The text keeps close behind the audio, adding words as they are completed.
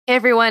Hey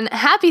everyone,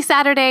 happy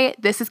Saturday.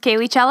 This is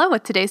Kaylee Chella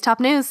with today's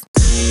top news.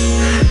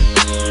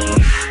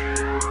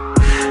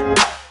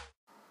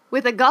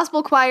 With a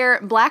gospel choir,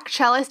 black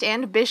cellist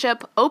and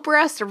bishop,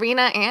 Oprah,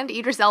 Serena, and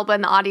Idris Elba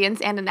in the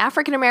audience, and an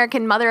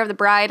African-American mother of the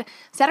bride,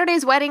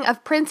 Saturday's wedding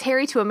of Prince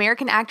Harry to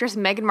American actress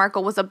Meghan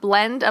Markle was a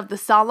blend of the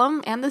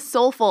solemn and the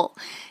soulful.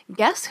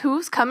 Guess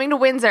who's coming to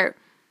Windsor?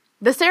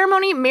 The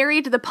ceremony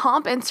married the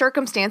pomp and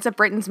circumstance of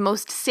Britain's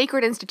most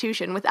sacred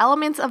institution with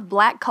elements of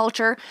black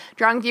culture,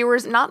 drawing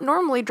viewers not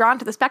normally drawn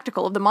to the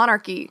spectacle of the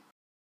monarchy.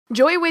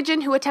 Joy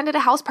Widgeon, who attended a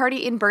house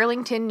party in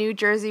Burlington, New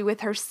Jersey with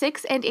her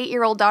 6- and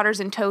 8-year-old daughters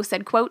in tow,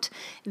 said, quote,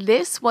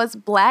 "This was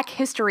Black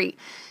history.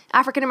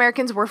 African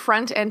Americans were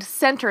front and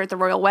center at the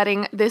royal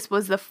wedding. This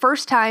was the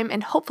first time,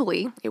 and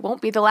hopefully it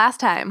won't be the last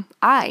time.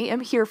 I am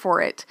here for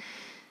it."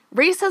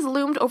 Race has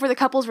loomed over the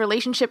couple's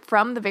relationship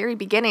from the very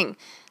beginning.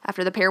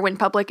 After the pair went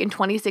public in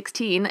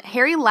 2016,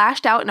 Harry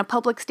lashed out in a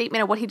public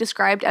statement at what he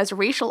described as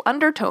racial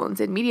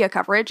undertones in media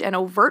coverage and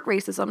overt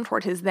racism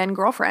toward his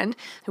then-girlfriend,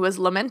 who has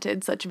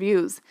lamented such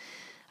views.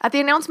 At the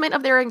announcement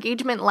of their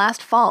engagement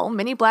last fall,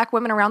 many black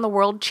women around the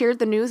world cheered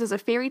the news as a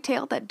fairy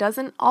tale that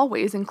doesn't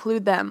always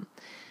include them.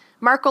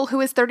 Markle, who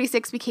is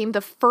 36, became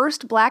the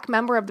first black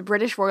member of the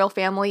British royal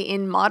family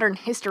in modern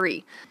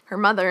history. Her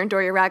mother,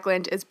 Doria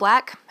Ragland, is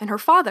black, and her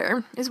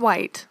father is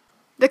white.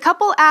 The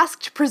couple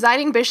asked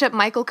presiding Bishop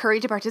Michael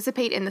Curry to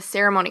participate in the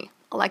ceremony.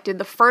 Elected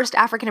the first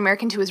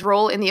African-American to his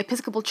role in the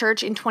Episcopal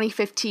Church in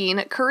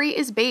 2015, Curry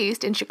is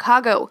based in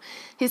Chicago.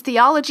 His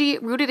theology,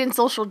 rooted in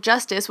social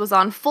justice, was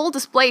on full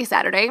display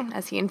Saturday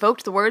as he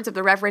invoked the words of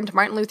the Reverend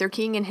Martin Luther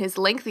King in his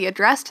lengthy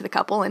address to the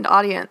couple and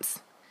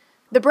audience.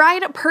 The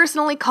bride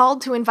personally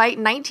called to invite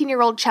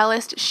 19-year-old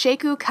cellist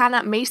Sheku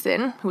Kana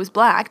Mason, who is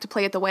black, to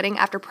play at the wedding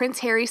after Prince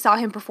Harry saw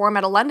him perform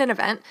at a London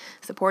event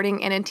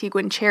supporting an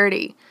Antiguan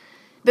charity.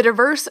 The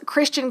diverse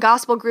Christian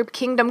gospel group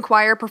Kingdom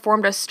Choir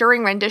performed a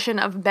stirring rendition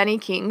of Benny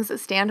King's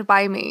Stand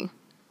By Me.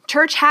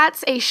 Church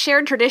hats, a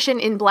shared tradition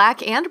in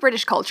black and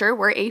British culture,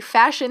 were a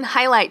fashion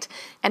highlight,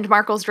 and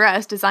Markle's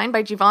dress, designed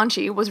by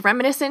Givenchy, was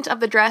reminiscent of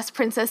the dress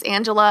Princess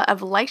Angela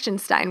of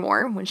Liechtenstein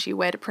wore when she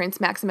wed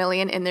Prince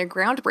Maximilian in their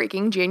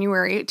groundbreaking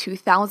January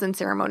 2000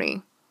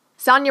 ceremony.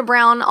 Sonia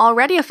Brown,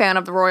 already a fan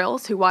of the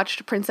royals, who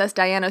watched Princess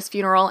Diana's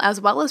funeral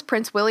as well as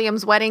Prince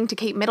William's wedding to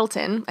Kate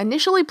Middleton,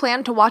 initially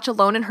planned to watch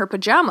alone in her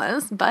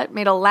pajamas, but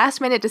made a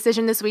last-minute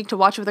decision this week to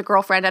watch with a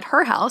girlfriend at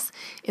her house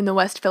in the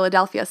West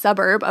Philadelphia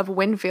suburb of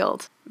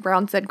Winfield.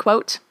 Brown said,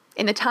 quote,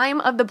 "In the time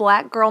of the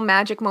black girl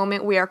magic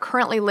moment we are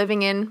currently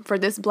living in, for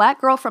this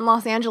black girl from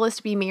Los Angeles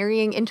to be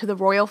marrying into the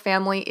royal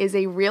family is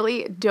a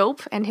really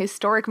dope and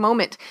historic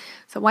moment.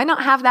 So why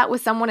not have that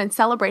with someone and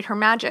celebrate her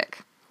magic?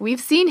 We've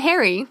seen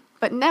Harry,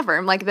 but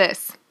never like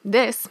this.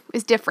 This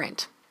is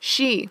different.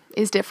 She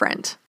is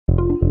different."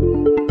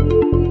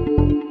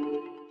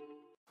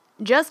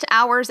 Just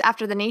hours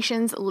after the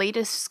nation's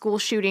latest school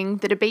shooting,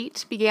 the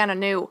debate began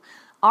anew.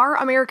 Are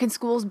American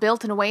schools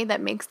built in a way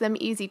that makes them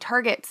easy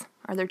targets?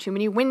 Are there too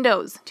many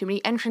windows, too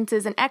many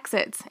entrances and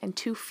exits, and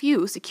too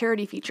few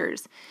security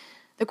features?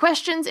 The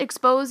questions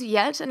expose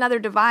yet another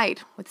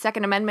divide, with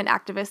Second Amendment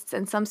activists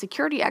and some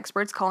security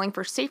experts calling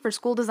for safer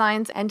school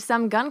designs and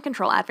some gun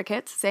control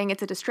advocates saying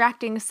it's a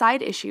distracting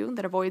side issue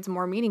that avoids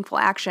more meaningful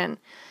action.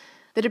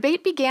 The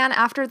debate began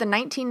after the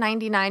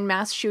 1999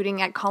 mass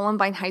shooting at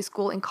Columbine High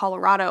School in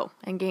Colorado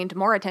and gained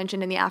more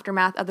attention in the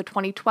aftermath of the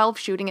 2012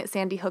 shooting at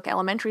Sandy Hook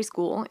Elementary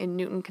School in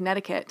Newton,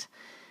 Connecticut.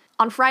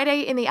 On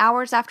Friday, in the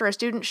hours after a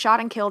student shot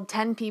and killed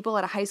 10 people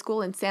at a high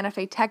school in Santa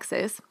Fe,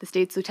 Texas, the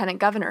state's lieutenant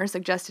governor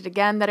suggested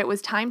again that it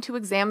was time to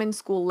examine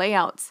school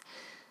layouts.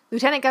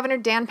 Lieutenant Governor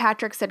Dan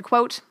Patrick said,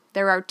 quote,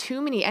 "There are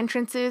too many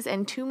entrances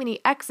and too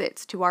many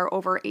exits to our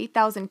over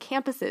 8,000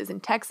 campuses in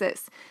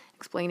Texas,"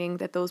 explaining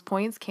that those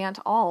points can't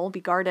all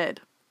be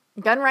guarded.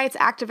 Gun rights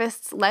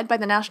activists led by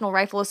the National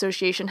Rifle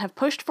Association have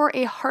pushed for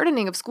a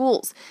hardening of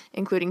schools,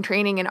 including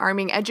training and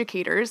arming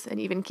educators, and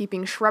even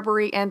keeping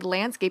shrubbery and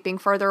landscaping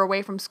further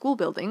away from school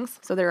buildings,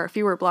 so there are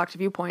fewer blocked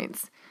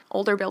viewpoints.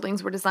 Older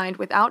buildings were designed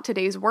without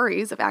today's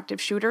worries of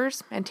active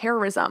shooters and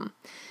terrorism.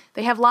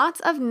 They have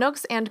lots of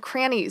nooks and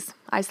crannies,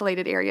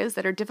 isolated areas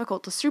that are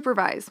difficult to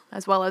supervise,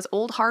 as well as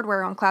old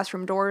hardware on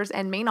classroom doors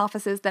and main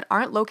offices that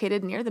aren't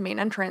located near the main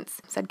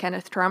entrance, said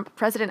Kenneth Trump,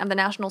 president of the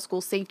National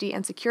School Safety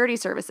and Security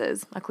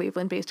Services, a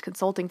Cleveland-based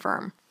consulting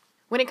firm.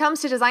 When it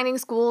comes to designing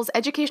schools,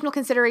 educational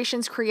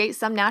considerations create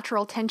some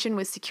natural tension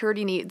with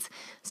security needs.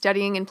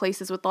 Studying in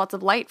places with lots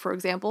of light, for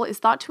example, is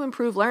thought to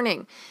improve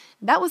learning.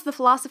 That was the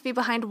philosophy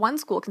behind one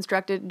school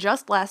constructed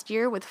just last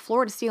year with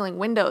floor-to-ceiling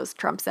windows,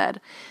 Trump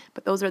said.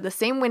 But those are the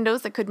same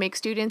windows that could make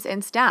students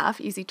and staff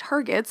easy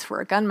targets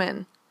for a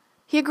gunman.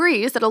 He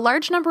agrees that a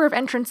large number of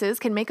entrances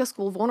can make a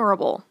school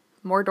vulnerable.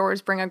 More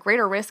doors bring a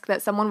greater risk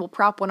that someone will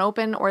prop one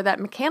open or that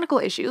mechanical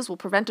issues will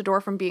prevent a door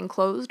from being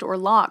closed or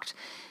locked.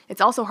 It's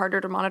also harder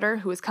to monitor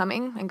who is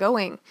coming and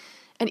going.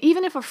 And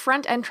even if a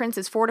front entrance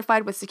is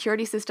fortified with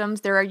security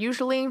systems, there are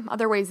usually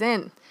other ways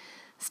in.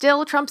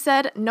 Still, Trump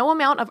said, no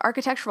amount of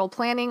architectural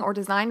planning or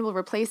design will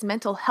replace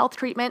mental health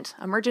treatment,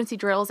 emergency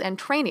drills, and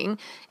training,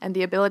 and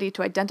the ability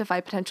to identify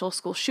potential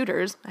school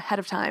shooters ahead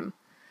of time.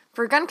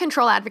 For gun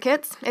control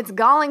advocates, it's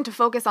galling to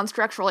focus on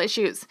structural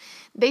issues.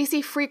 They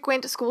see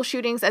frequent school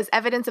shootings as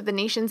evidence of the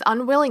nation's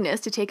unwillingness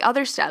to take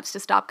other steps to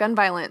stop gun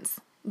violence.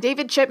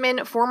 David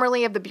Chipman,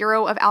 formerly of the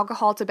Bureau of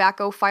Alcohol,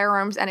 Tobacco,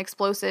 Firearms, and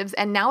Explosives,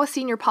 and now a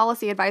senior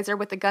policy advisor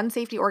with the gun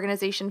safety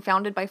organization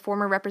founded by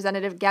former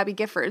Representative Gabby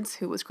Giffords,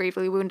 who was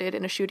gravely wounded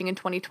in a shooting in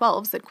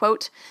 2012, said,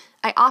 quote,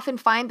 "I often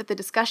find that the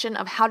discussion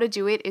of how to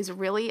do it is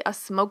really a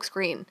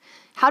smokescreen.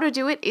 How to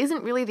do it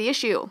isn't really the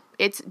issue.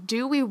 It's,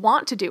 do we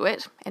want to do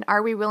it, and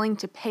are we willing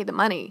to pay the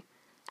money?"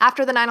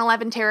 After the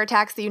 9/11 terror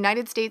attacks, the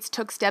United States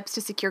took steps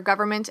to secure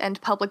government and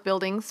public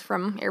buildings,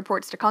 from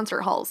airports to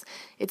concert halls.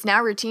 It's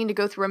now routine to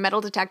go through a metal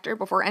detector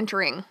before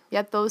entering.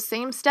 Yet those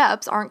same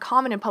steps aren't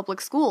common in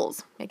public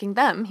schools, making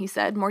them, he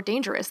said, more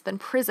dangerous than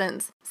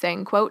prisons,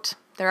 saying, quote,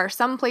 "There are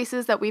some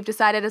places that we've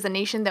decided as a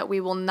nation that we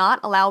will not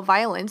allow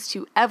violence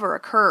to ever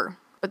occur.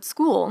 But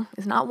school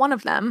is not one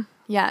of them,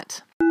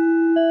 yet."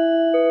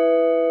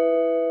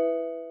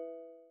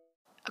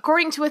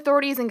 According to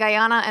authorities in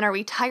Guyana and a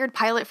retired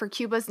pilot for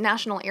Cuba's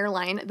national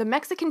airline, the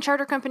Mexican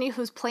charter company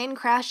whose plane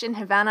crashed in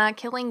Havana,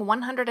 killing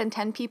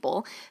 110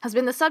 people, has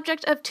been the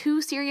subject of 2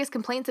 serious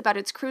complaints about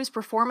its crew's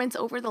performance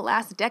over the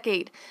last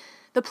decade.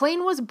 The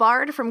plane was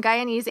barred from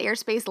Guyanese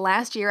airspace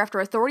last year after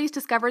authorities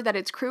discovered that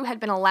its crew had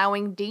been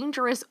allowing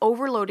dangerous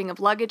overloading of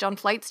luggage on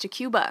flights to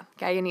Cuba,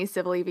 Guyanese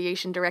Civil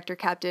Aviation Director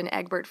Captain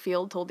Egbert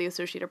Field told the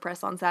Associated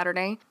Press on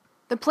Saturday.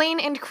 The plane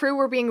and crew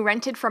were being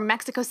rented from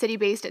Mexico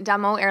City-based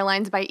Damo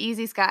Airlines by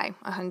Easy Sky,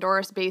 a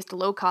Honduras-based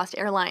low-cost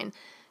airline.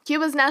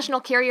 Cuba's national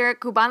carrier,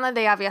 Cubana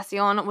de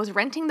Aviación, was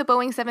renting the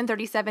Boeing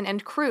 737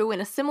 and crew in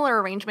a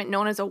similar arrangement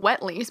known as a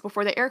wet lease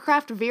before the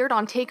aircraft veered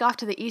on takeoff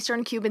to the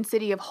eastern Cuban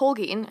city of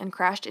Holguin and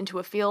crashed into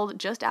a field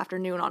just after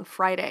noon on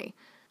Friday.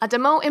 A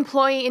Damo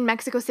employee in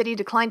Mexico City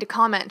declined to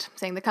comment,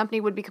 saying the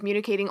company would be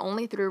communicating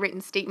only through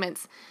written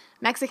statements.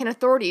 Mexican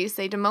authorities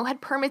say Damo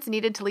had permits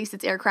needed to lease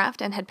its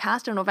aircraft and had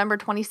passed a November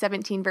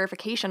 2017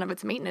 verification of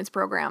its maintenance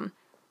program.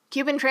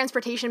 Cuban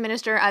Transportation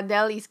Minister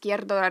Adel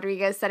Izquierdo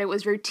Rodriguez said it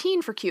was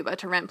routine for Cuba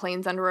to rent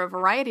planes under a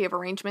variety of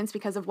arrangements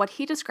because of what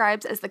he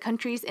describes as the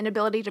country's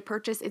inability to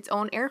purchase its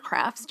own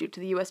aircrafts due to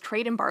the U.S.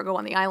 trade embargo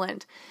on the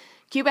island.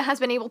 Cuba has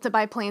been able to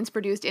buy planes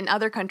produced in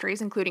other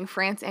countries, including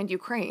France and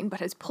Ukraine,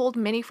 but has pulled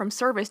many from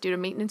service due to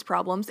maintenance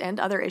problems and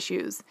other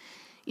issues.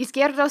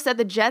 Izquierdo said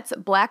the jet's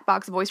black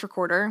box voice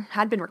recorder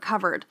had been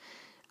recovered.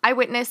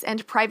 Eyewitness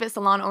and private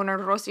salon owner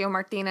Rocio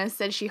Martinez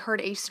said she heard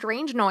a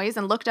strange noise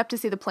and looked up to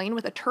see the plane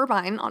with a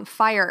turbine on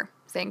fire,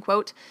 saying,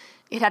 quote,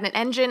 "It had an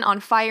engine on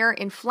fire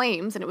in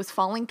flames and it was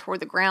falling toward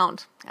the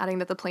ground," adding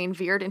that the plane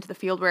veered into the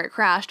field where it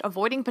crashed,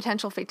 avoiding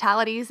potential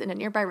fatalities in a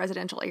nearby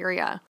residential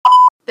area.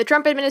 The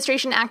Trump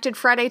administration acted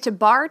Friday to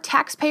bar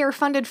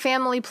taxpayer-funded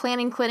family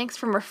planning clinics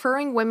from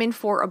referring women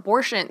for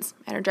abortions,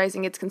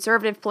 energizing its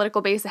conservative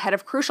political base ahead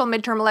of crucial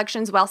midterm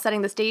elections while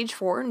setting the stage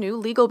for new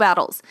legal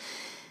battles.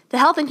 The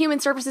Health and Human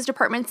Services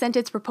Department sent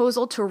its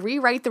proposal to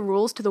rewrite the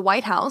rules to the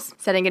White House,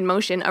 setting in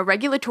motion a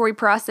regulatory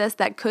process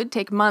that could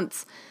take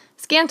months.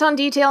 Scant on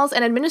details,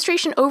 an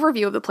administration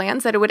overview of the plan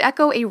said it would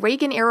echo a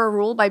Reagan-era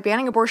rule by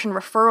banning abortion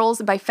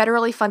referrals by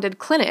federally funded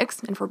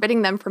clinics and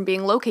forbidding them from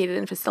being located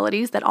in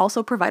facilities that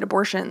also provide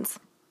abortions.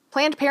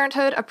 Planned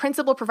Parenthood, a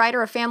principal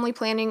provider of family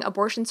planning,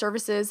 abortion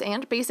services,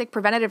 and basic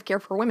preventative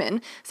care for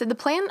women, said the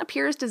plan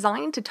appears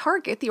designed to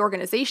target the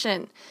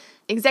organization.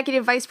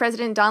 Executive Vice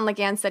President Don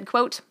Legan said,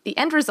 quote, "The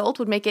end result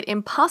would make it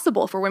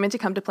impossible for women to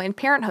come to Planned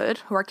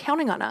Parenthood, who are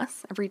counting on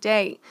us every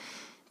day."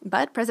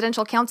 But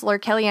presidential counselor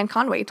Kellyanne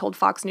Conway told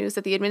Fox News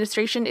that the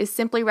administration is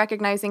simply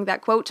recognizing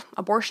that, quote,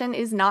 "Abortion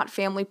is not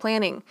family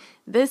planning.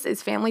 This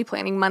is family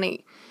planning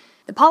money."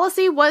 The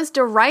policy was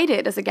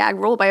derided as a gag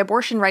rule by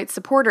abortion rights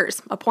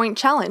supporters, a point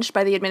challenged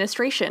by the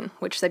administration,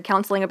 which said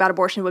counseling about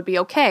abortion would be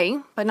okay,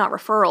 but not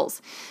referrals.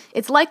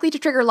 It's likely to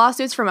trigger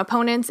lawsuits from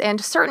opponents and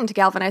certain to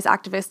galvanize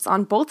activists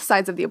on both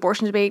sides of the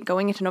abortion debate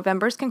going into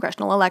November's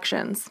congressional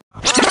elections.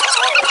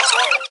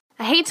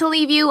 I hate to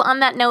leave you on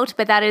that note,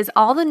 but that is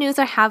all the news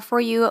I have for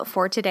you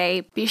for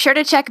today. Be sure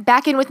to check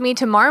back in with me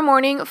tomorrow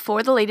morning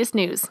for the latest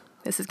news.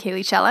 This is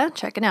Kaylee Chella,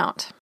 checking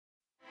out.